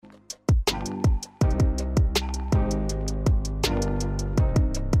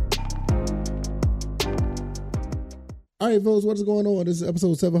All right, folks, what is going on? This is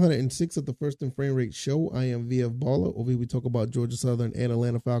episode 706 of the First and Frame Rate Show. I am VF Baller. Over here, we talk about Georgia Southern and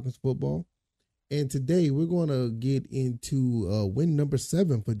Atlanta Falcons football. And today, we're going to get into win number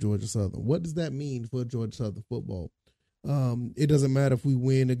 7 for Georgia Southern. What does that mean for Georgia Southern football? It doesn't matter if we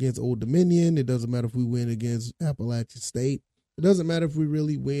win against Old Dominion. It doesn't matter if we win against Appalachian State. It doesn't matter if we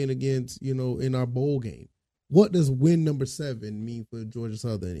really win against, in our bowl game. What does win number 7 mean for Georgia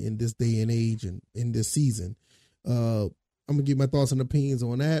Southern in this day and age and in this season? I'm gonna give my thoughts and opinions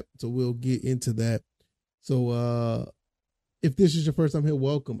on that, so we'll get into that. So if this is your first time here,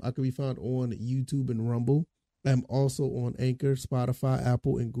 welcome. I can be found on YouTube and Rumble. I'm also on Anchor, Spotify,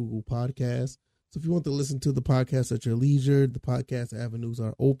 Apple, and Google Podcasts. So if you want to listen to the podcast at your leisure, the podcast avenues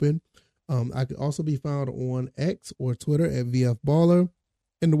are open. I can also be found on X or Twitter at VF Baller,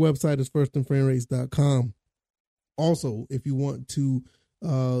 and the website is firstandframerates.com. Also, if you want to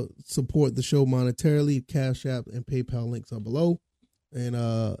support the show monetarily, Cash App and PayPal links are below and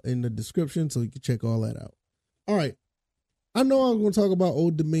in the description, so you can check all that out. All right. I know I'm going to talk about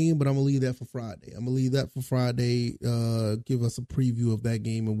Old Dominion, but I'm going to leave that for Friday. Give us a preview of that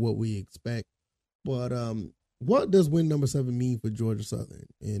game and what we expect. But what does win number 7 mean for Georgia Southern?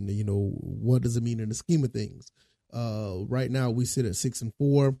 And, what does it mean in the scheme of things? Right now, we sit at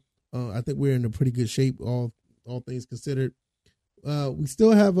 6-4. I think we're in a pretty good shape, all things considered. We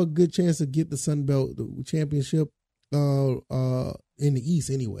still have a good chance to get the Sun Belt championship in the East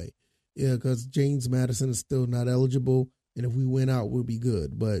anyway. Yeah, because James Madison is still not eligible. And if we win out, we'll be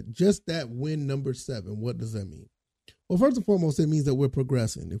good. But just that win number 7, what does that mean? Well, first and foremost, it means that we're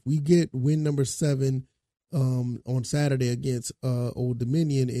progressing. If we get win number 7 on Saturday against Old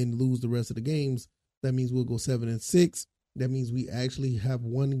Dominion and lose the rest of the games, that means we'll go 7-6. That means we actually have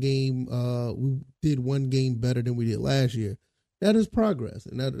one game. We did one game better than we did last year. That is progress,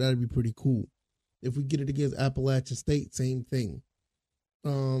 and that'd be pretty cool. If we get it against Appalachian State, same thing.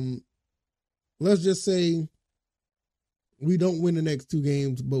 Let's just say we don't win the next 2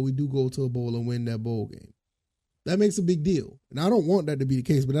 games, but we do go to a bowl and win that bowl game. That makes a big deal. And I don't want that to be the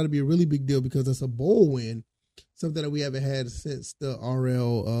case, but that'd be a really big deal because it's a bowl win, something that we haven't had since the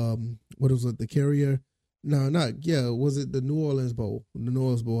RL, what was it, the Carrier? Was it the New Orleans Bowl? The New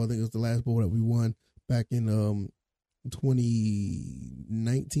Orleans Bowl, I think it was the last bowl that we won back in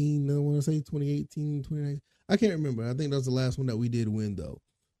 2019, I want to say 2018, 2019. I can't remember. I think that was the last one that we did win, though.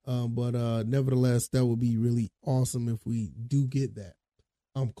 But nevertheless, that would be really awesome if we do get that.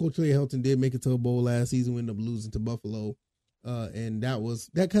 Coach Clay Helton did make it to a bowl last season. We ended up losing to Buffalo. And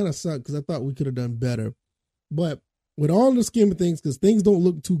that kind of sucked because I thought we could have done better. But with all the scheme of things, because things don't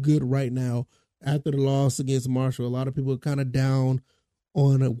look too good right now after the loss against Marshall, a lot of people are kind of down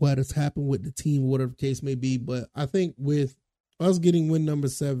on what has happened with the team, whatever the case may be. But I think with us getting win number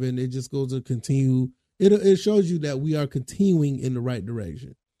 7, it just goes to continue. It shows you that we are continuing in the right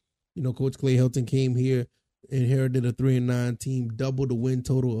direction. Coach Clay Helton came here, inherited a 3-9 team, double the win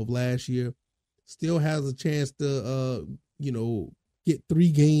total of last year. Still has a chance to, get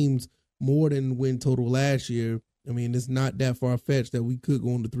 3 games more than win total last year. I mean, it's not that far-fetched that we could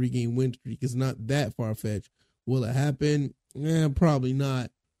go on the 3-game win streak. It's not that far-fetched. Will it happen? Probably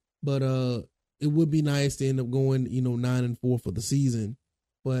not. But it would be nice to end up going, 9-4 for the season.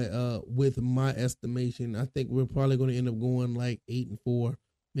 But with my estimation, I think we're probably going to end up going like 8-4,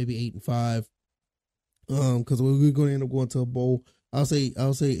 maybe 8-5. Because we're going to end up going to a bowl. I'll say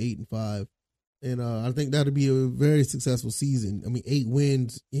 8-5. And I think that'll be a very successful season. I mean, 8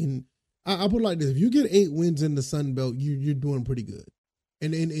 wins in. I'll put it like this: if you get 8 wins in the Sun Belt, you're doing pretty good.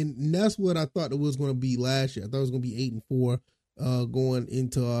 And that's what I thought it was going to be last year. I thought it was going to be 8-4 going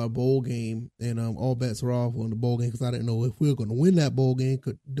into our bowl game, and all bets are off on the bowl game because I didn't know if we were going to win that bowl game.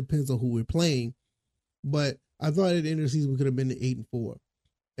 Depends on who we're playing, but I thought at the end of the season we could have been 8-4,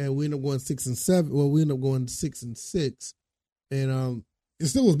 and we ended up going 6-7. Well, we ended up going 6-6, and it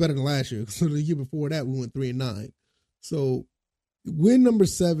still was better than last year. So the year before that we went 3-9. So win number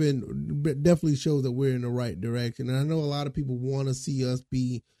 7 definitely shows that we're in the right direction. And I know a lot of people want to see us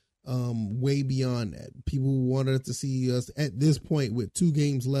be way beyond that. People wanted to see us at this point with 2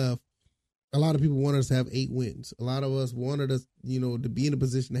 games left. A lot of people wanted us to have 8 wins. A lot of us wanted us, to be in a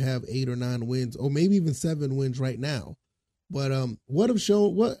position to have 8 or 9 wins, or maybe even 7 wins right now. But what I've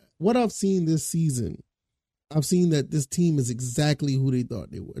seen this season, I've seen that this team is exactly who they thought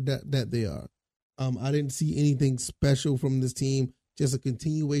they were, that they are. I didn't see anything special from this team, just a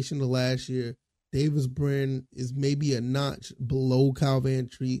continuation of last year. Davis Brin is maybe a notch below Kyle Van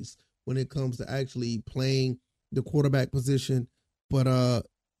Treese when it comes to actually playing the quarterback position. But I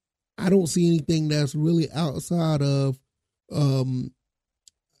don't see anything that's really outside of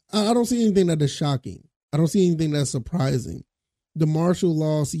I don't see anything that is shocking. I don't see anything that's surprising. The Marshall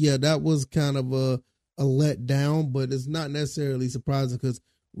loss, yeah, that was kind of a letdown, but it's not necessarily surprising because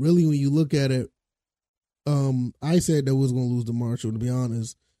really when you look at it, I said that we was going to lose to Marshall, to be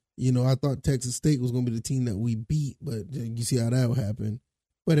honest. I thought Texas State was going to be the team that we beat, but you see how that happened.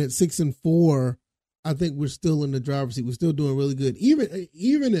 But at 6-4, I think we're still in the driver's seat. We're still doing really good.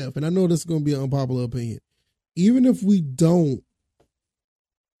 Even if, and I know this is going to be an unpopular opinion, even if we don't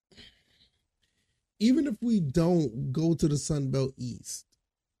go to the Sun Belt East,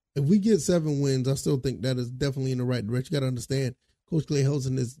 if we get 7 wins, I still think that is definitely in the right direction. You got to understand, Coach Clay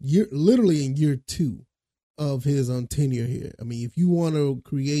Helton is literally in year 2 of his tenure here. I mean, if you want to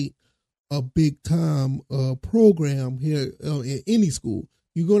create a big time program here in any school,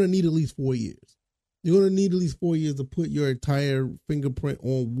 you're going to need at least 4 years. You're going to need at least 4 years to put your entire fingerprint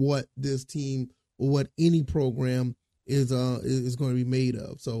on what this team or what any program is going to be made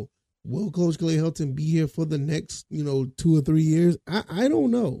of. So will Coach Clay Helton be here for the next 2 or 3 years? I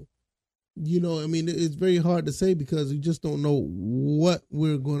don't know. I mean, it's very hard to say because we just don't know what's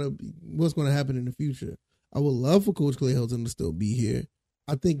going to happen in the future. I would love for Coach Clay Helton to still be here.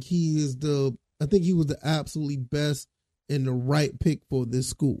 I think he was the absolutely best and the right pick for this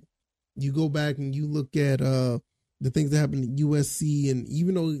school. You go back and you look at the things that happened at USC, and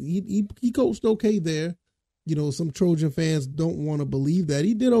even though he coached okay there, some Trojan fans don't want to believe that.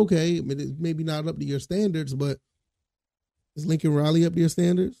 He did okay. I mean, it's maybe not up to your standards, but is Lincoln Riley up to your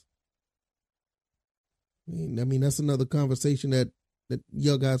standards? I mean that's another conversation that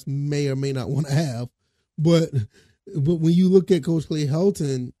your guys may or may not want to have. But when you look at Coach Clay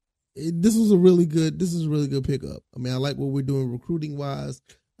Helton, this is a really good pickup. I mean, I like what we're doing recruiting wise.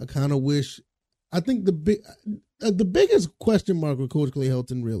 I kind of I think the biggest question mark with Coach Clay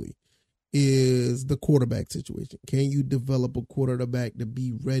Helton really is the quarterback situation. Can you develop a quarterback to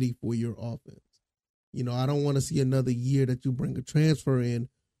be ready for your offense? I don't want to see another year that you bring a transfer in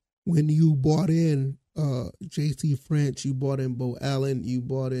when you bought in J.C. French, you bought in Bo Allen, you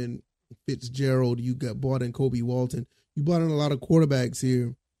bought in Fitzgerald, you bought in Kobe Walton. You bought in a lot of quarterbacks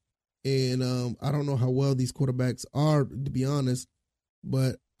here. And I don't know how well these quarterbacks are, to be honest,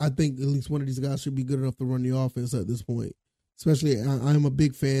 but I think at least one of these guys should be good enough to run the offense at this point. Especially, I'm a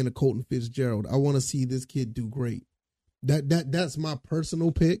big fan of Colton Fitzgerald. I want to see this kid do great. That's my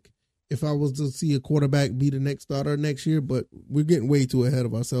personal pick if I was to see a quarterback be the next starter next year, but we're getting way too ahead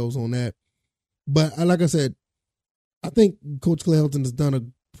of ourselves on that. But like I said, I think Coach Clay Helton has done a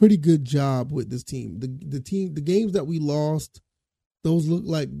pretty good job with this team. The games that we lost, those look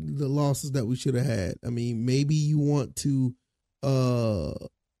like the losses that we should have had. I mean, maybe you want to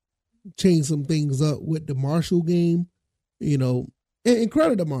change some things up with the Marshall game, and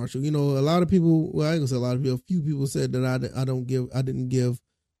credit to Marshall. A lot of people, well, I ain't gonna say a lot of people, a few people said that I didn't give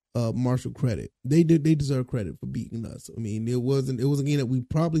Marshall credit. They deserve credit for beating us. I mean, it was a game that we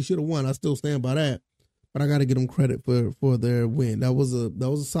probably should have won. I still stand by that. But I got to give them credit for their win. That was a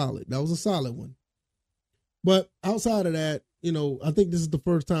solid one. But outside of that, I think this is the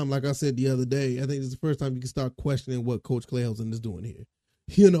first time, like I said the other day, I think this is the first time you can start questioning what Coach Clay Helton is doing here.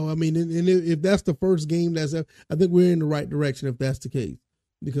 I mean, and if that's the first game, I think we're in the right direction if that's the case.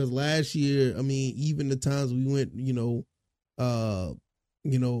 Because last year, I mean, even the times we went, when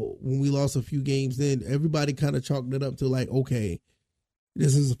we lost a few games, then everybody kind of chalked it up to like, okay,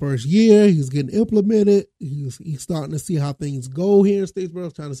 this is the first year. He's getting implemented. He's starting to see how things go here in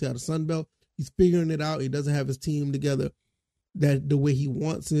Statesboro, trying to see how the Sun Belt. He's figuring it out. He doesn't have his team together the way he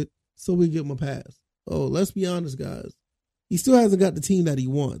wants it. So we give him a pass. Oh, let's be honest, guys. He still hasn't got the team that he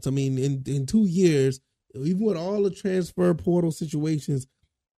wants. I mean, in 2 years, even with all the transfer portal situations,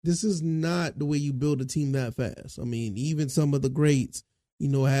 this is not the way you build a team that fast. I mean, even some of the greats,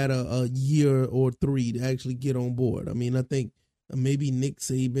 had a year or 3 to actually get on board. I mean, I think maybe Nick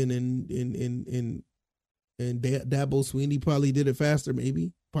Saban and Dabo Swinney probably did it faster.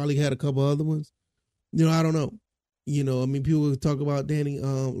 Maybe probably had a couple other ones. I don't know. I mean, people would talk about Danny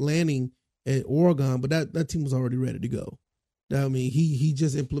Lanning at Oregon, but that team was already ready to go. I mean, he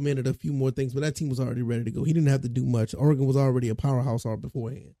just implemented a few more things, but that team was already ready to go. He didn't have to do much. Oregon was already a powerhouse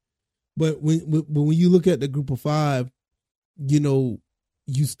beforehand. But when you look at the group of 5,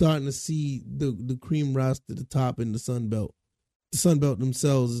 you starting to see the cream rise to the top in the Sun Belt. The Sun Belt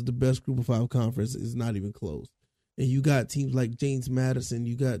themselves is the best group of 5 conference. It's not even close. And you got teams like James Madison.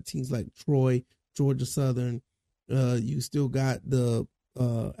 You got teams like Troy, Georgia Southern. You still got the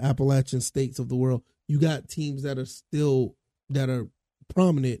Appalachian states of the world. You got teams that are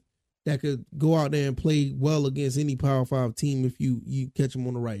prominent that could go out there and play well against any Power 5 team if you catch them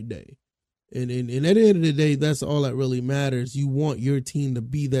on the right day. And at the end of the day, that's all that really matters. You want your team to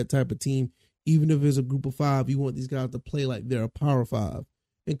be that type of team even if it's a group of 5, you want these guys to play like they're a power 5.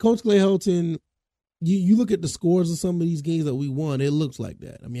 And Coach Clay Helton, you look at the scores of some of these games that we won, it looks like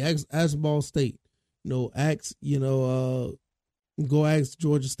that. I mean, ask Ball State, go ask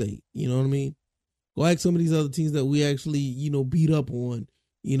Georgia State. You know what I mean? Go ask some of these other teams that we actually, beat up on.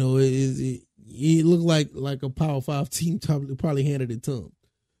 It looked like a Power 5 team probably handed it to him.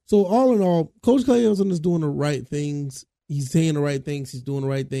 So all in all, Coach Clay Helton is doing the right things. He's saying the right things. He's doing the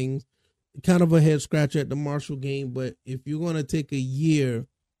right things. Kind of a head scratcher at the Marshall game, but if you're going to take a year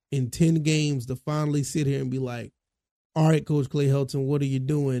in 10 games to finally sit here and be like, all right, Coach Clay Helton, what are you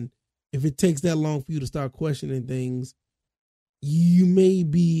doing? If it takes that long for you to start questioning things, you may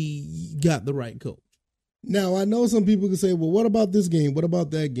be got the right coach. Now, I know some people can say, well, what about this game? What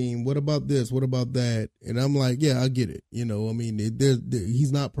about that game? What about this? What about that? And I'm like, yeah, I get it.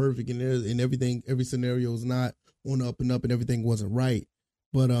 He's not perfect and everything. Every scenario is not on up and up and everything wasn't right.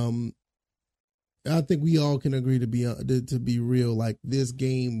 But I think we all can agree to be real. Like, this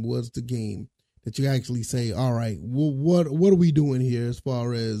game was the game that you actually say, all right, well, what are we doing here as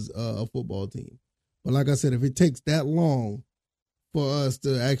far as a football team? But like I said, if it takes that long for us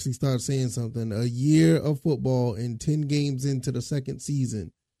to actually start saying something, a year of football and 10 games into the second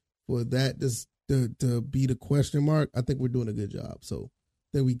season, for that to be the question mark, I think we're doing a good job. So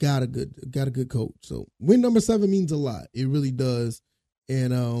then we got a good coach. So win number 7 means a lot. It really does.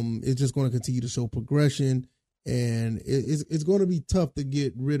 And it's just going to continue to show progression, and it's going to be tough to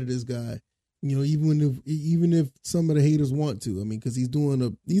get rid of this guy. Even if some of the haters want to. I mean, because he's doing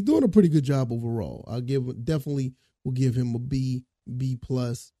a pretty good job overall. Definitely will give him a B+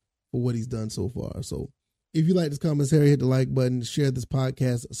 for what he's done so far. So if you like this commentary, hit the like button, share this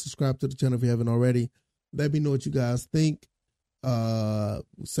podcast, subscribe to the channel if you haven't already. Let me know what you guys think. 7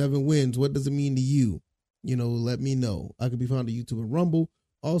 wins. What does it mean to you? Let me know. I can be found on YouTube and Rumble.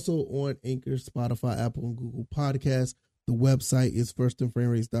 Also on Anchor, Spotify, Apple, and Google Podcasts. The website is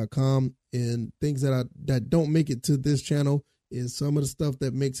firstandframerace.com. And things that don't make it to this channel is some of the stuff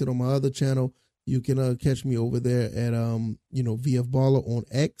that makes it on my other channel. You can catch me over there at VF Baller on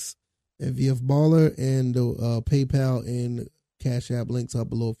X at VF Baller, and PayPal and Cash App links up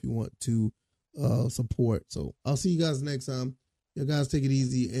below if you want to support. So I'll see you guys next time. You guys take it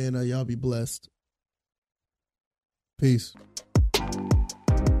easy, and y'all be blessed. Peace.